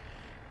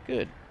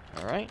 Good,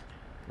 alright.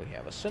 We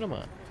have a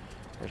cinema.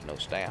 There's no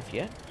staff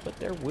yet, but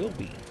there will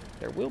be.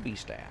 There will be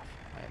staff,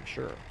 I am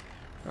sure.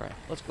 Alright,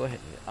 let's go ahead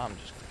and, I'm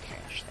just going to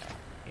cash that.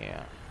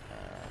 Yeah,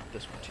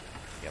 this one too.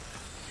 Yep.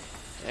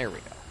 There we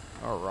go.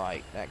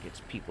 Alright, that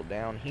gets people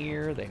down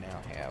here. They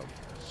now have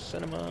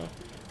cinema.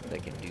 They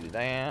can do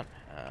that.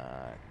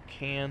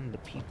 Can the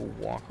people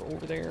walk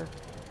over there?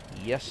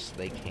 Yes,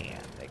 they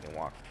can. They can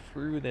walk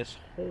through this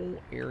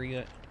whole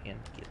area and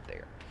get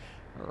there.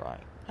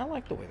 Alright. I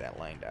like the way that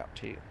lined out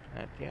too.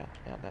 That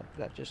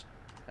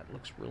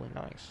looks really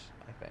nice,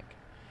 I think.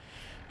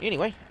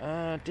 Anyway,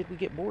 did we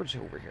get boards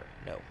over here?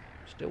 No.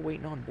 Still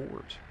waiting on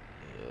boards.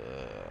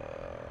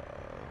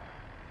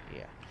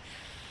 Yeah.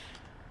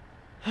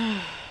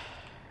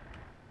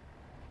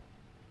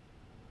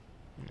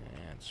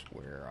 That's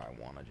where I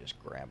want to just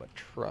grab a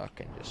truck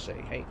and just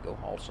say, hey, go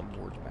haul some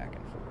boards back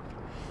and forth.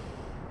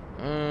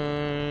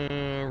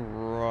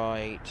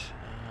 Right.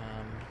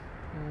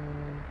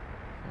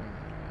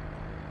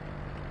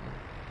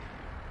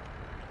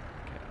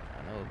 Okay,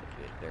 I know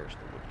that there's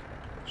the wood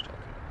cutting post.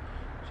 Okay.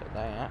 So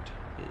that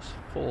is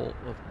full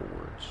of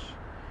boards.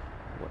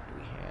 What do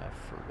we have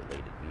for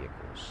related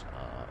vehicles?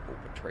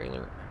 Open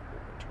trailer and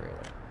open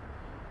trailer.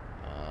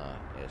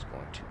 Is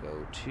going to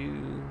go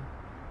to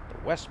the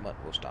West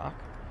Muttvostok.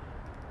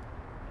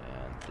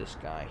 And this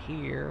guy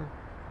here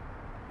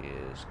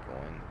is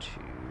going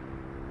to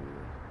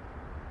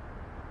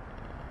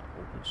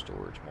open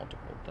storage,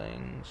 multiple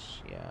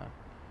things, yeah,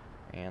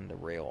 and the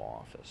rail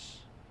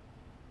office.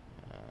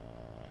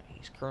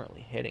 He's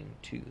currently heading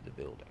to the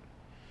building.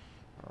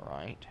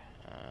 Alright.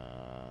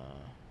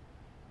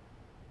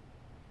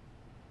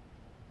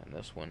 And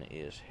this one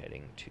is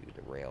heading to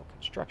the rail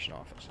construction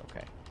office.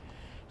 Okay.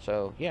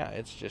 So, yeah,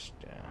 it's just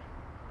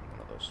one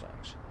of those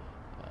things.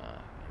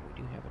 And we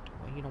do have it.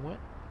 Well, you know what?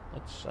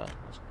 Let's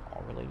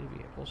all related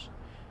vehicles.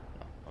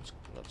 Let's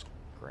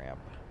grab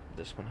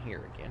this one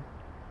here again.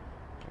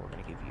 We're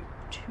going to give you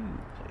 2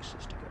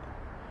 places to go.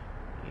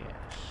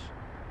 Yes.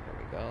 There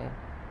we go.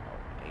 Oh,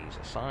 he's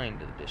assigned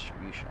to the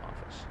distribution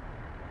office.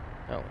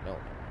 No,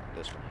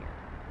 this one here.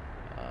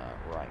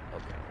 Right.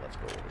 Okay. Let's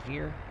go over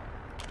here.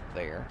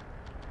 There.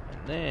 And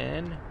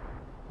then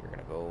you're going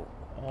to go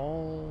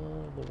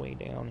all the way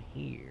down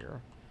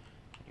here.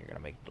 You're going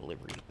to make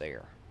delivery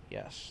there.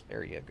 Yes.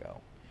 There you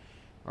go.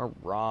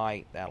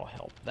 Alright, that'll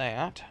help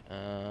that.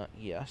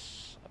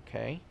 Yes,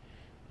 okay.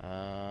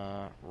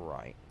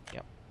 Right,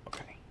 yep,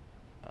 okay.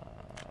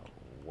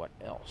 What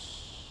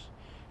else?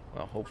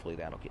 Well, hopefully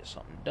that'll get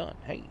something done.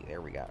 Hey,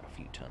 there we got a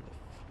few tons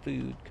of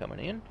food coming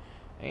in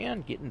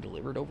and getting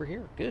delivered over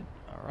here. Good,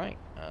 alright.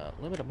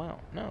 Limit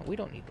amount. No, we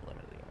don't need to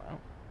limit the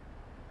amount.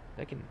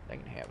 they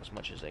can have as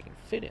much as they can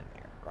fit in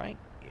there, right?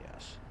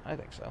 Yes, I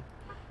think so.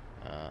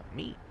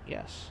 Meat,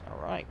 yes. All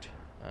right.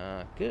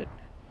 Good.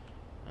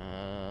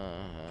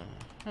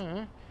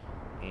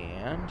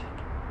 And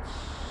let's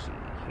see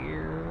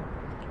here.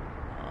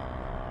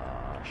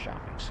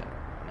 Shopping center.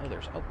 I know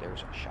there's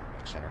a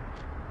shopping center.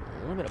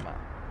 Limited amount.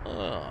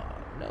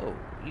 No,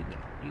 you can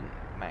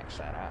max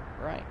that out,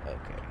 right?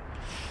 Okay.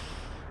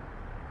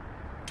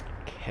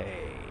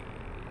 Okay,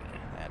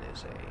 that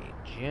is a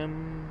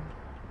gym.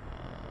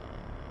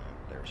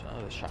 There's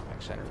another shopping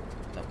center.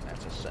 No,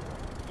 that's a center.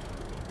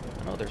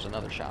 No, there's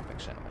another shopping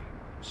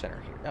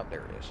center here. Oh,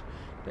 there it is.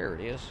 There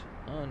it is.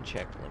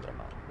 Unchecked limit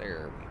amount.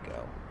 There we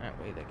go. That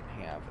way they can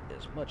have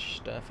as much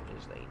stuff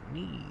as they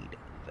need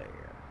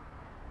there.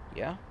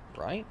 Yeah,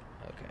 right?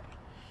 Okay.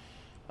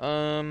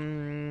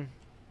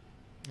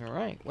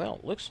 Alright, well,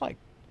 looks like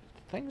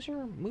things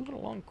are moving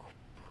along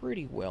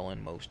pretty well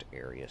in most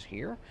areas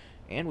here.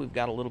 And we've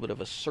got a little bit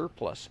of a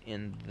surplus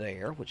in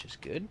there, which is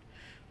good.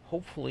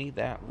 Hopefully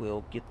that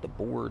will get the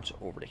boards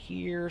over to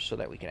here so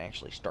that we can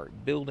actually start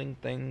building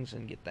things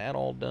and get that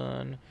all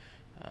done.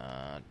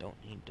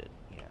 Don't need to,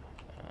 yeah.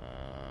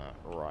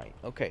 Right,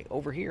 okay,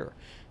 over here.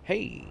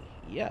 Hey,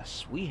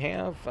 yes, we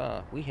have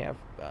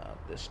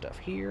this stuff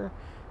here.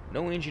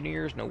 No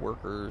engineers, no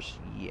workers.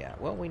 Yeah,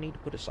 well, we need to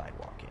put a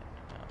sidewalk in.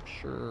 I'm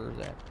sure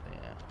that,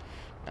 yeah,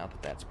 now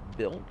that that's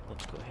built,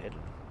 let's go ahead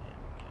and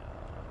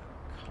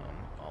come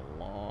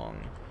along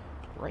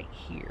right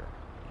here.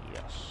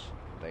 Yes,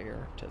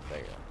 there to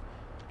there.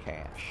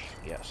 Cash.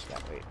 Yes,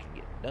 that way it can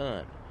get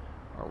done.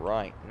 All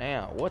right,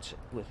 now, what's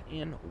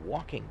within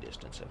walking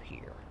distance of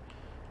here?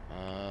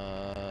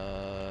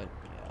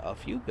 A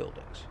few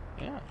buildings.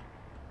 Yeah.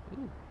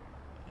 Ooh.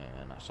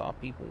 And I saw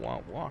people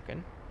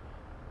walking.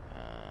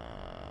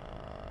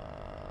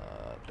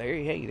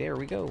 There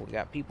we go. We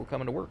got people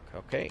coming to work.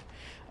 Okay.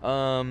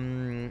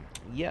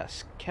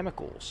 Yes,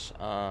 chemicals.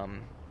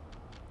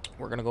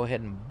 We're going to go ahead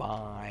and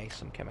buy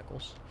some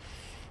chemicals.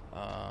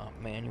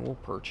 Manual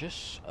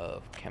purchase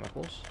of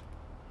chemicals.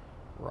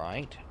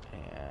 Right.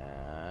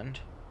 And,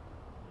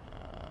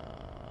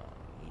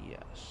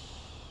 yes.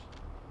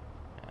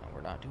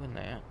 We're not doing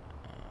that.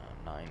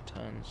 9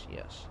 tons.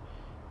 Yes.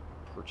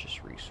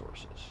 Purchase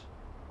resources.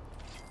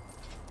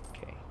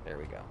 Okay, there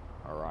we go.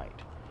 All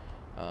right.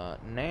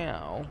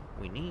 Now,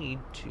 we need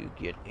to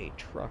get a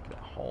truck that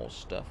hauls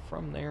stuff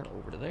from there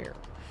over to there.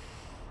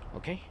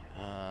 Okay.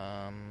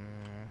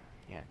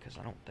 Yeah, because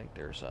I don't think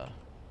there's a...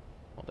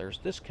 Well, there's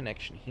this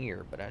connection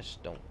here, but I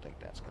just don't think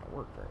that's going to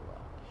work very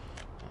well.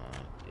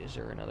 Is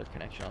there another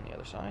connection on the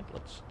other side?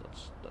 Let's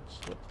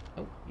look.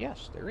 Oh,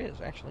 yes, there is,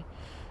 actually.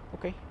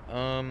 Okay.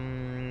 Well,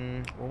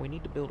 we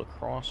need to build a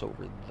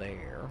crossover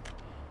there.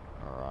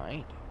 All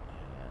right.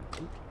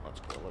 And, let's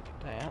go look at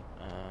that.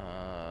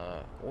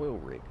 Oil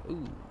rig.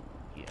 Ooh,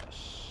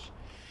 yes.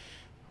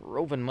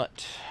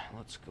 MuttMutt.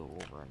 Let's go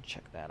over and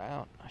check that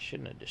out. I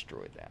shouldn't have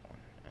destroyed that one.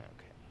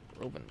 Okay.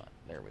 MuttMutt.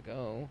 There we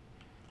go.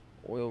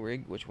 Oil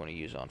rig. Which one do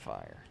you use on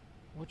fire?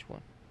 Which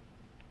one?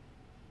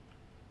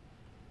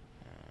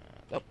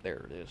 Oh,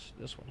 there it is.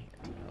 This one here.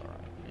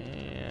 Alright.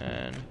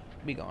 And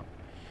be gone.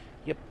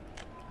 Yep.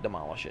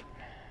 Demolish it.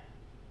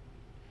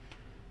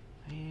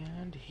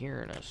 And here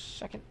in a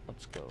second,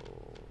 let's go.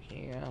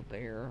 Yeah,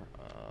 there.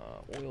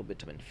 Oil,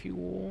 bitumen,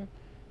 fuel.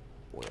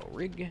 Oil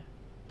rig.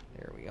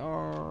 There we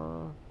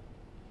are.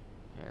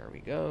 There we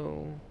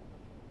go.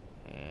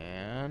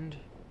 And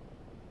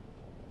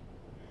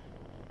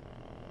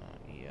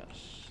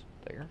yes,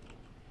 there.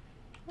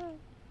 Oh,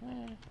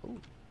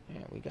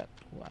 yeah, we got,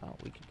 wow,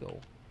 we could go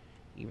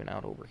even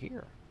out over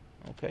here.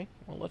 Okay,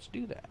 well, let's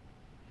do that.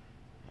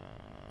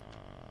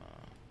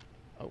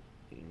 Oh,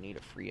 you need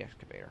a free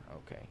excavator.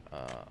 Okay,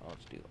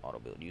 let's do auto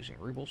build using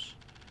rubles.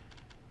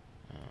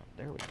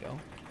 There we go.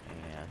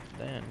 And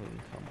then we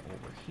can come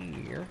over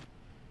here.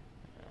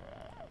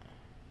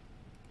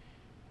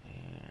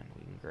 And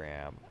we can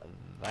grab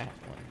that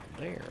one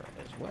there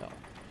as well.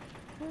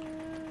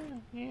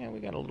 Yeah, we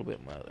got a little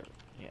bit more.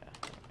 Yeah,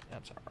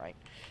 that's all right.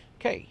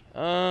 Okay.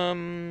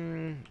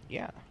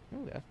 Yeah.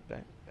 Ooh, that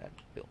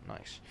built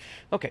nice.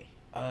 Okay.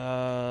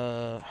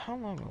 How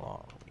long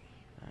are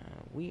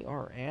we? We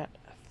are at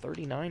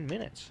 39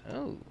 minutes.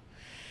 Oh.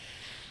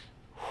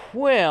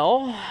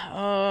 Well,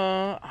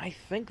 I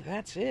think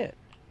that's it.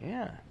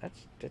 Yeah,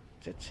 that's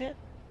it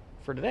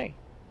for today.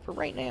 For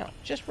right now,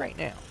 just right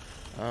now.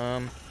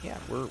 Yeah,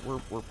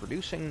 we're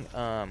producing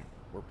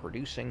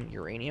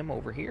uranium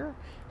over here.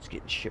 It's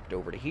getting shipped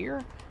over to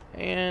here,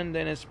 and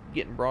then it's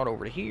getting brought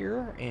over to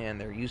here, and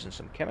they're using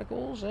some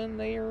chemicals, and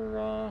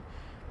they're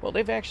well,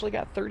 they've actually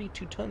got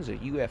 32 tons of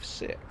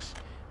UF6,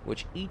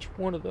 which each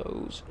one of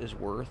those is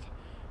worth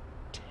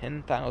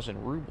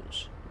 10,000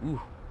 rubles.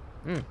 Ooh.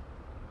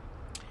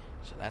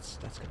 So that's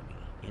going to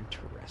be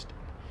interesting.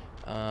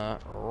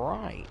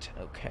 Right,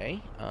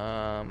 okay.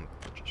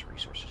 Purchase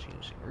resources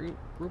using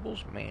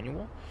rubles,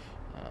 manual.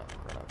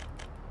 We're going to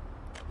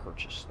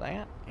purchase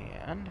that,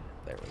 and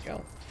there we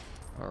go.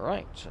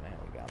 Alright, so now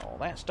we got all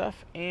that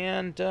stuff,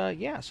 and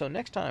yeah, so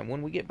next time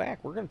when we get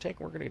back, we're gonna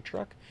get a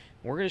truck,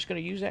 and we're just gonna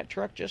use that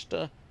truck just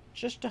to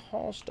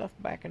haul stuff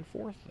back and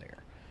forth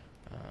there.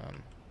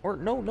 Or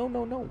no,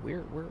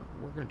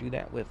 we're gonna do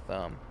that with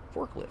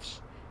forklifts.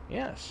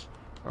 Yes.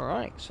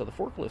 Alright, so the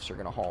forklifts are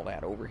gonna haul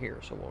that over here,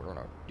 so we're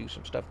gonna do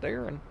some stuff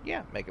there and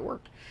yeah, make it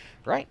work.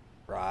 Right?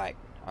 Right.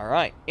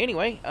 Alright.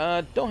 Anyway,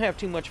 don't have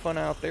too much fun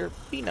out there.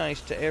 Be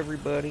nice to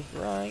everybody,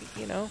 right?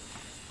 You know?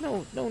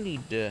 No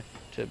need to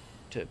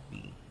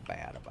be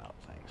bad about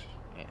things.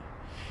 Yeah.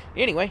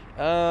 Anyway,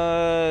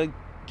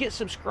 get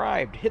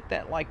subscribed, hit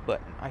that like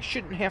button. I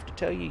shouldn't have to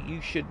tell you,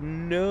 you should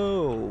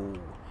know.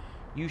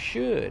 You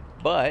should,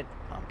 but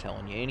I'm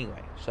telling you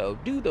anyway. So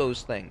do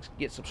those things.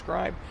 Get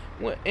subscribed,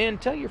 and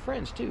tell your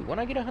friends too. When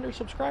I get 100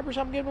 subscribers,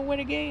 I'm giving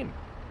away a game.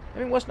 I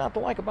mean, what's not to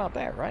like about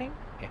that, right?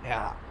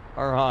 Yeah.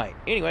 All right.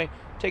 Anyway,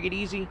 take it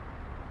easy.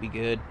 Be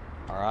good.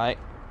 All right.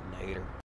 Later.